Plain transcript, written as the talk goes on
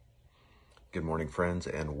Good morning, friends,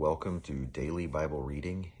 and welcome to Daily Bible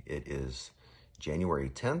Reading. It is January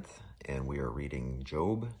 10th, and we are reading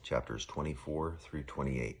Job chapters 24 through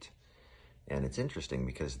 28. And it's interesting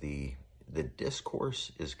because the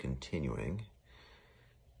discourse is continuing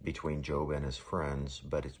between Job and his friends,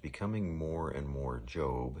 but it's becoming more and more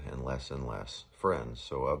Job and less friends.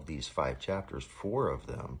 So of these 5 chapters, 4 of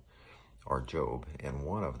them are Job, and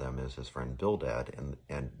one of them is his friend Bildad.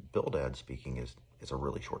 And Bildad speaking is a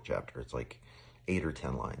really short chapter. It's like 8 or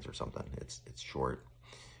 10 lines or something. It's short.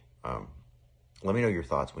 Let me know your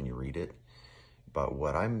thoughts when you read it. But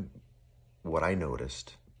what I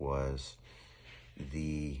noticed was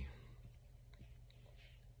the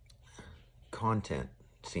content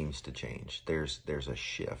seems to change. There's a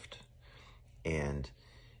shift, and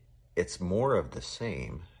it's more of the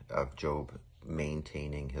same of Job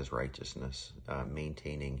maintaining his righteousness,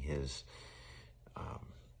 maintaining his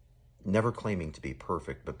never claiming to be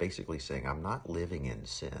perfect, but basically saying, I'm not living in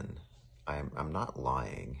sin. I'm not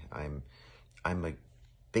lying. I'm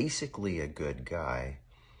basically a good guy,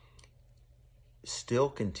 still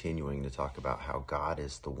continuing to talk about how God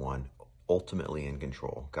is the one ultimately in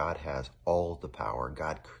control. God has all the power.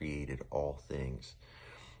 God created all things.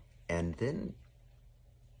 And then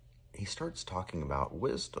he starts talking about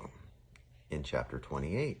wisdom in chapter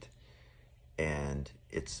 28. And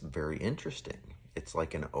it's very interesting. It's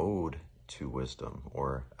like an ode to wisdom,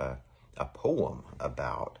 or a poem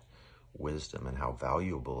about wisdom and how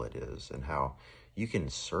valuable it is, and how you can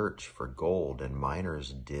search for gold and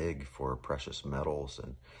miners dig for precious metals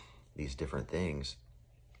and these different things.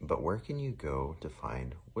 But where can you go to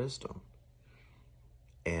find wisdom?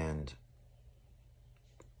 And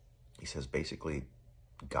he says basically,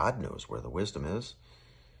 God knows where the wisdom is.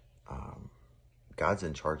 God's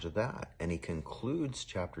in charge of that. And he concludes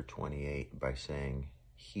chapter 28 by saying,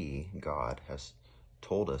 God, has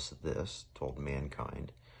told us this, told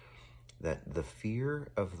mankind, that the fear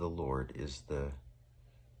of the Lord is the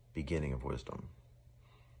beginning of wisdom,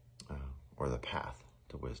 or the path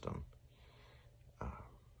to wisdom.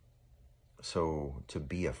 So to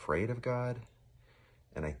be afraid of God,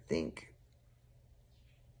 and I think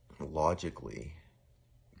logically,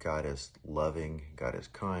 God is loving, God is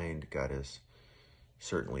kind, God is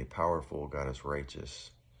certainly powerful, God is righteous.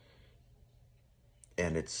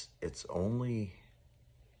 And it's only,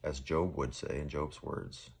 as Job would say in Job's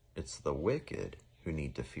words, it's the wicked who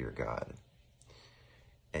need to fear God.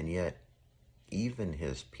 And yet, even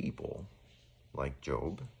his people, like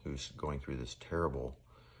Job, who's going through this terrible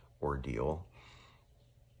ordeal,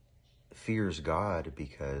 fears God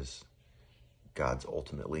because God's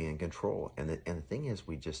ultimately in control. And the thing is,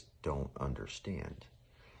 we just don't understand.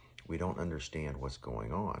 We don't understand what's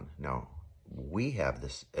going on. Now, we have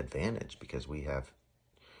this advantage because we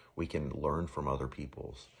can learn from other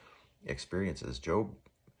people's experiences. Job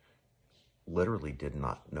literally did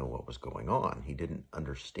not know what was going on. He didn't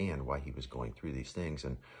understand why he was going through these things.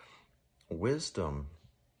 And wisdom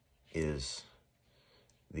is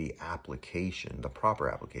the application, the proper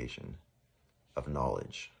application of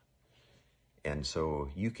knowledge. And so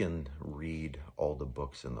you can read all the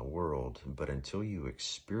books in the world, but until you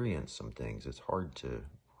experience some things, it's hard to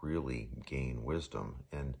really gain wisdom.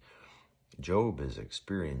 And Job is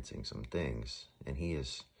experiencing some things, and he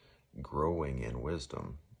is growing in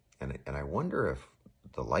wisdom. And I wonder if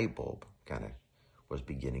the light bulb kind of was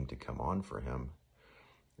beginning to come on for him,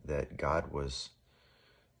 that God was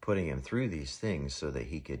putting him through these things so that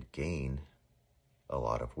he could gain a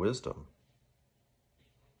lot of wisdom.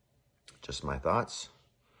 Just my thoughts.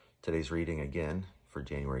 Today's reading again for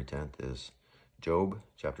January 10th is Job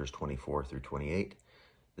chapters 24 through 28.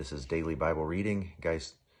 This is Daily Bible Reading.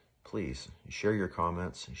 Guys, please share your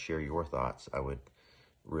comments, share your thoughts. I would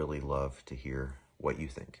really love to hear what you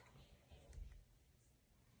think.